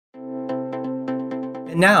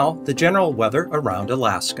And now, the general weather around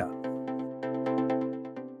Alaska.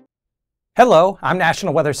 Hello, I'm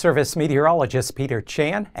National Weather Service meteorologist Peter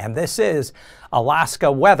Chan, and this is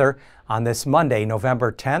Alaska weather on this Monday,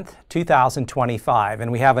 November 10th, 2025.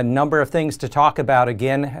 And we have a number of things to talk about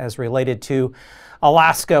again as related to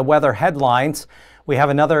Alaska weather headlines. We have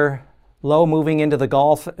another low moving into the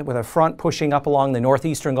Gulf with a front pushing up along the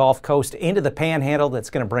northeastern Gulf Coast into the Panhandle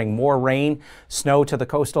that's going to bring more rain, snow to the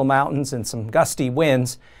coastal mountains and some gusty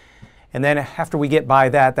winds. And then after we get by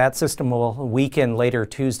that system will weaken later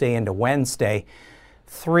Tuesday into Wednesday.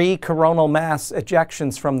 3 coronal mass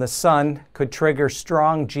ejections from the sun could trigger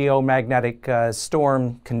strong geomagnetic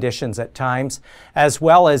storm conditions at times, as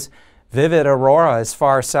well as vivid aurora as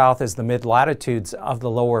far south as the mid-latitudes of the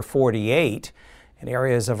lower 48. And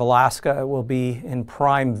areas of Alaska will be in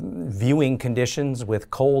prime viewing conditions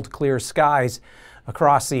with cold, clear skies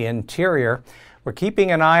across the interior. We're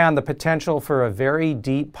keeping an eye on the potential for a very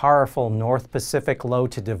deep, powerful North Pacific low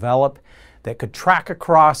to develop that could track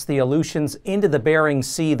across the Aleutians into the Bering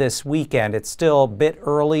Sea this weekend. It's still a bit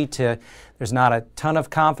early there's not a ton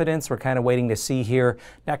of confidence. We're kind of waiting to see here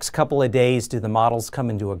next couple of days, do the models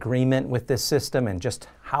come into agreement with this system and just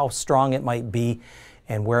how strong it might be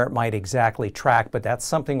and where it might exactly track, but that's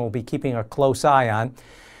something we'll be keeping a close eye on.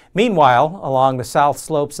 Meanwhile, along the south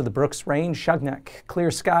slopes of the Brooks Range, Shugnuck,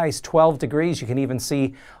 clear skies, 12 degrees. You can even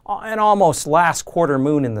see an almost last quarter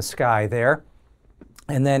moon in the sky there.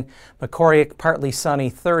 And then Macoriac, partly sunny,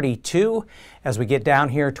 32. As we get down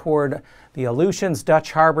here toward the Aleutians,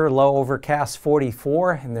 Dutch Harbor, low overcast,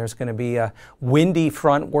 44. And there's going to be a windy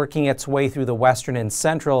front working its way through the western and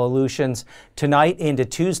central Aleutians tonight into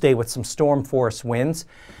Tuesday with some storm force winds.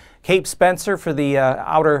 Cape Spencer for the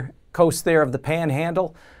outer coast there of the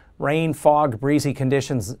Panhandle. Rain, fog, breezy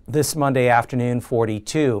conditions this Monday afternoon,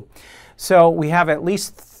 42. So we have at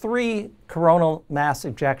least 3 coronal mass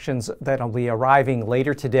ejections that will be arriving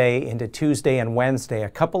later today into Tuesday and Wednesday. A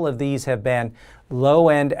couple of these have been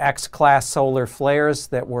low-end X-class solar flares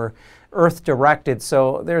that were Earth-directed.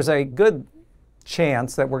 So there's a good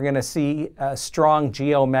chance that we're going to see strong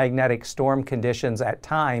geomagnetic storm conditions at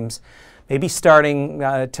times, maybe starting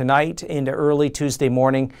tonight into early Tuesday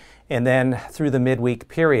morning and then through the midweek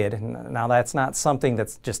period. Now that's not something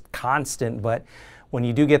that's just constant, but when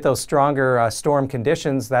you do get those stronger storm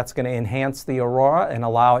conditions, that's going to enhance the aurora and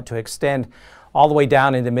allow it to extend all the way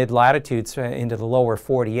down into mid-latitudes into the lower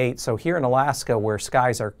 48. So here in Alaska, where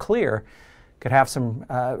skies are clear, could have some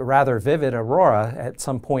rather vivid aurora at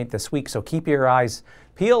some point this week. So keep your eyes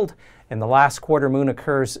peeled. And the last quarter moon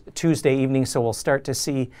occurs Tuesday evening, so we'll start to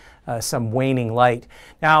see some waning light.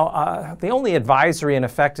 Now, the only advisory in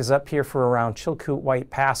effect is up here for around Chilkoot White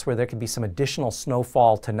Pass, where there could be some additional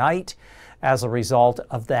snowfall tonight as a result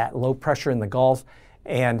of that low pressure in the Gulf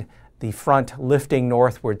and the front lifting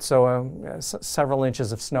northward. So several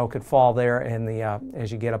inches of snow could fall there in the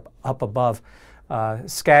as you get up above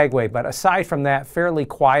Skagway. But aside from that, fairly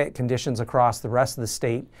quiet conditions across the rest of the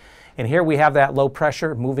state. And here we have that low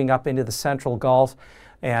pressure moving up into the central Gulf,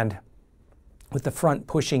 and with the front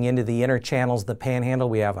pushing into the inner channels, the Panhandle,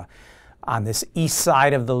 we have on this east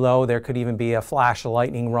side of the low, there could even be a flash of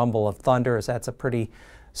lightning, rumble of thunder, as that's a pretty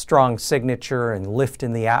strong signature and lift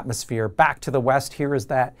in the atmosphere. Back to the west, here is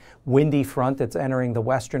that windy front that's entering the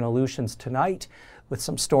western Aleutians tonight with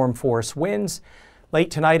some storm force winds. Late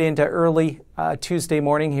tonight into early Tuesday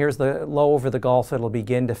morning, here's the low over the Gulf. It'll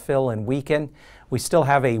begin to fill and weaken. We still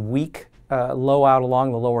have a weak low out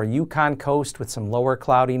along the lower Yukon coast with some lower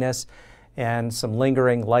cloudiness and some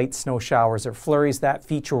lingering light snow showers or flurries. That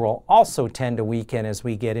feature will also tend to weaken as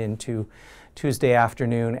we get into Tuesday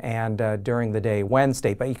afternoon and during the day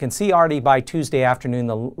Wednesday. But you can see already by Tuesday afternoon,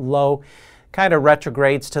 the low kind of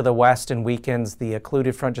retrogrades to the west and weakens. The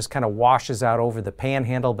occluded front just kind of washes out over the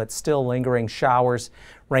Panhandle, but still lingering showers,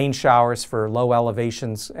 rain showers for low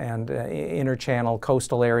elevations and inner channel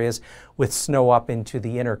coastal areas with snow up into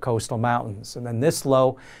the inner coastal mountains. And then this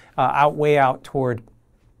low way out toward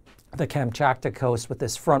the Kamchatka coast with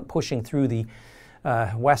this front pushing through the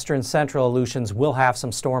western central Aleutians will have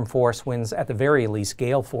some storm force winds, at the very least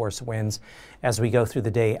gale force winds, as we go through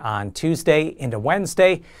the day on Tuesday into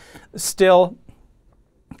Wednesday. Still,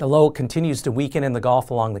 the low continues to weaken in the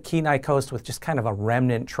Gulf along the Kenai coast with just kind of a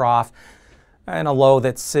remnant trough and a low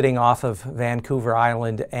that's sitting off of Vancouver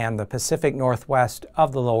Island and the Pacific Northwest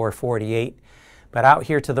of the lower 48. But out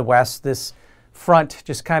here to the west, this front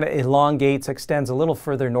just kind of elongates, extends a little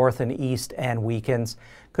further north and east and weakens.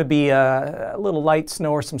 Could be a little light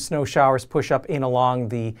snow or some snow showers push up in along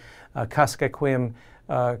the Kuskokwim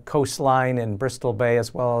coastline in Bristol Bay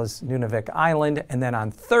as well as Nunavik Island. And then on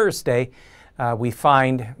Thursday, we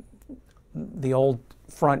find the old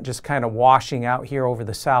front just kind of washing out here over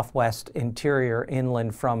the southwest interior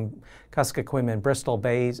inland from Kuskokwim and Bristol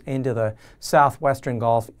Bays into the southwestern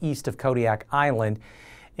Gulf east of Kodiak Island.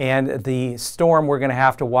 And the storm we're going to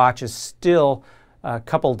have to watch is still a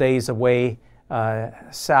couple days away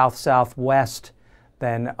south-southwest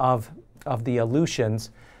then of the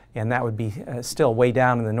Aleutians, and that would be still way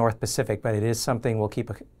down in the North Pacific, but it is something we'll keep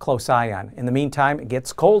a close eye on. In the meantime, it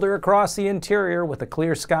gets colder across the interior with the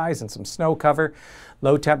clear skies and some snow cover.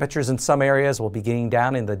 Low temperatures in some areas will be getting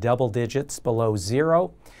down in the double digits below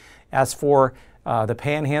zero. As for the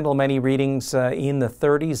Panhandle, many readings in the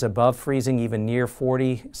 30s, above freezing, even near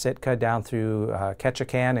 40, Sitka down through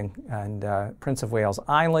Ketchikan and Prince of Wales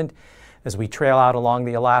Island. As we trail out along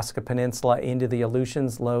the Alaska Peninsula into the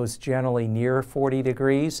Aleutians, lows generally near 40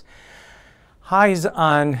 degrees. Highs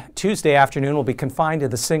on Tuesday afternoon will be confined to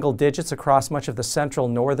the single digits across much of the central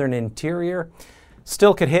northern interior.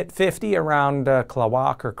 Still could hit 50 around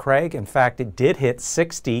Klawock or Craig. In fact, it did hit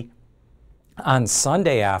 60 on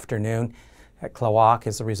Sunday afternoon at Klawock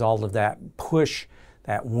as a result of that push,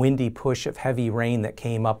 that windy push of heavy rain that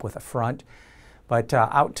came up with a front. But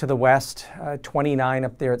out to the west, 29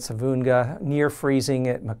 up there at Savunga, near freezing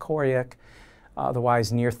at Makoriak,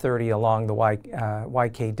 otherwise near 30 along the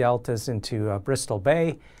YK deltas into Bristol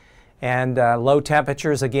Bay. And low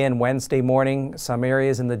temperatures again Wednesday morning, some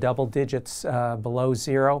areas in the double digits below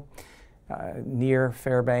zero, near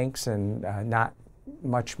Fairbanks and not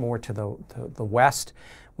much more to the west.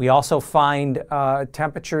 We also find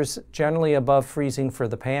temperatures generally above freezing for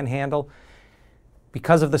the Panhandle.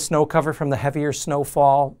 Because of the snow cover from the heavier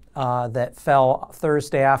snowfall that fell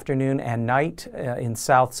Thursday afternoon and night in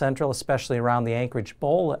south central, especially around the Anchorage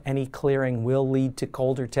Bowl, any clearing will lead to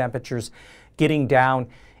colder temperatures getting down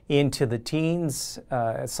into the teens,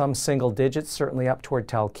 some single digits, certainly up toward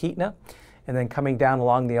Talkeetna, and then coming down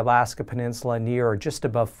along the Alaska Peninsula near or just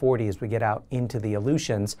above 40 as we get out into the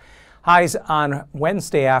Aleutians. Highs on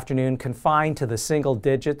Wednesday afternoon confined to the single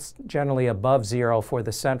digits, generally above zero for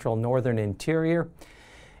the central northern interior.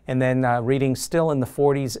 And then readings still in the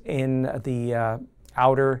 40s in the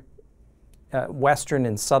outer western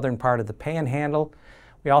and southern part of the Panhandle.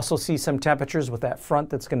 We also see some temperatures with that front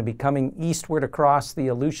that's going to be coming eastward across the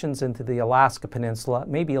Aleutians into the Alaska Peninsula.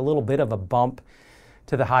 Maybe a little bit of a bump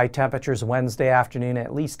to the high temperatures Wednesday afternoon,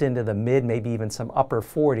 at least into the mid, maybe even some upper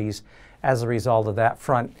 40s as a result of that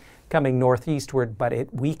front coming northeastward, but it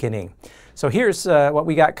weakening. So here's what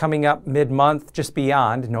we got coming up mid-month, just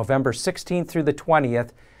beyond November 16th through the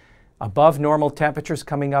 20th. Above normal temperatures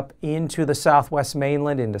coming up into the southwest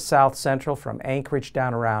mainland, into south central from Anchorage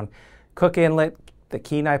down around Cook Inlet, the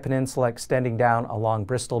Kenai Peninsula extending down along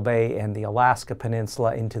Bristol Bay and the Alaska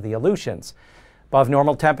Peninsula into the Aleutians. Above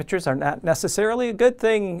normal temperatures are not necessarily a good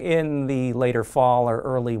thing in the later fall or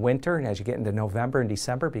early winter, and as you get into November and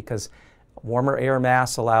December, because warmer air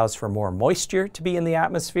mass allows for more moisture to be in the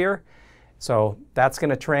atmosphere. So that's going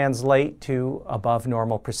to translate to above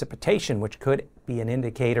normal precipitation, which could be an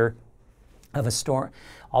indicator of a storm.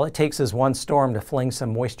 All it takes is one storm to fling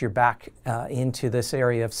some moisture back into this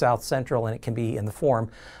area of south central, and it can be in the form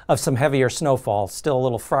of some heavier snowfall. Still a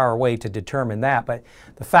little far away to determine that, but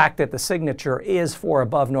the fact that the signature is for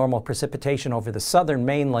above normal precipitation over the southern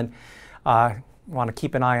mainland, want to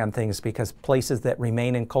keep an eye on things because places that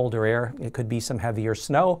remain in colder air, it could be some heavier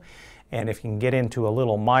snow. And if you can get into a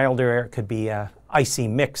little milder air, it could be an icy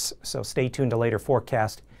mix. So stay tuned to later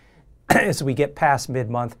forecast as we get past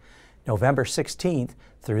mid-month, November 16th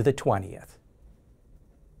through the 20th.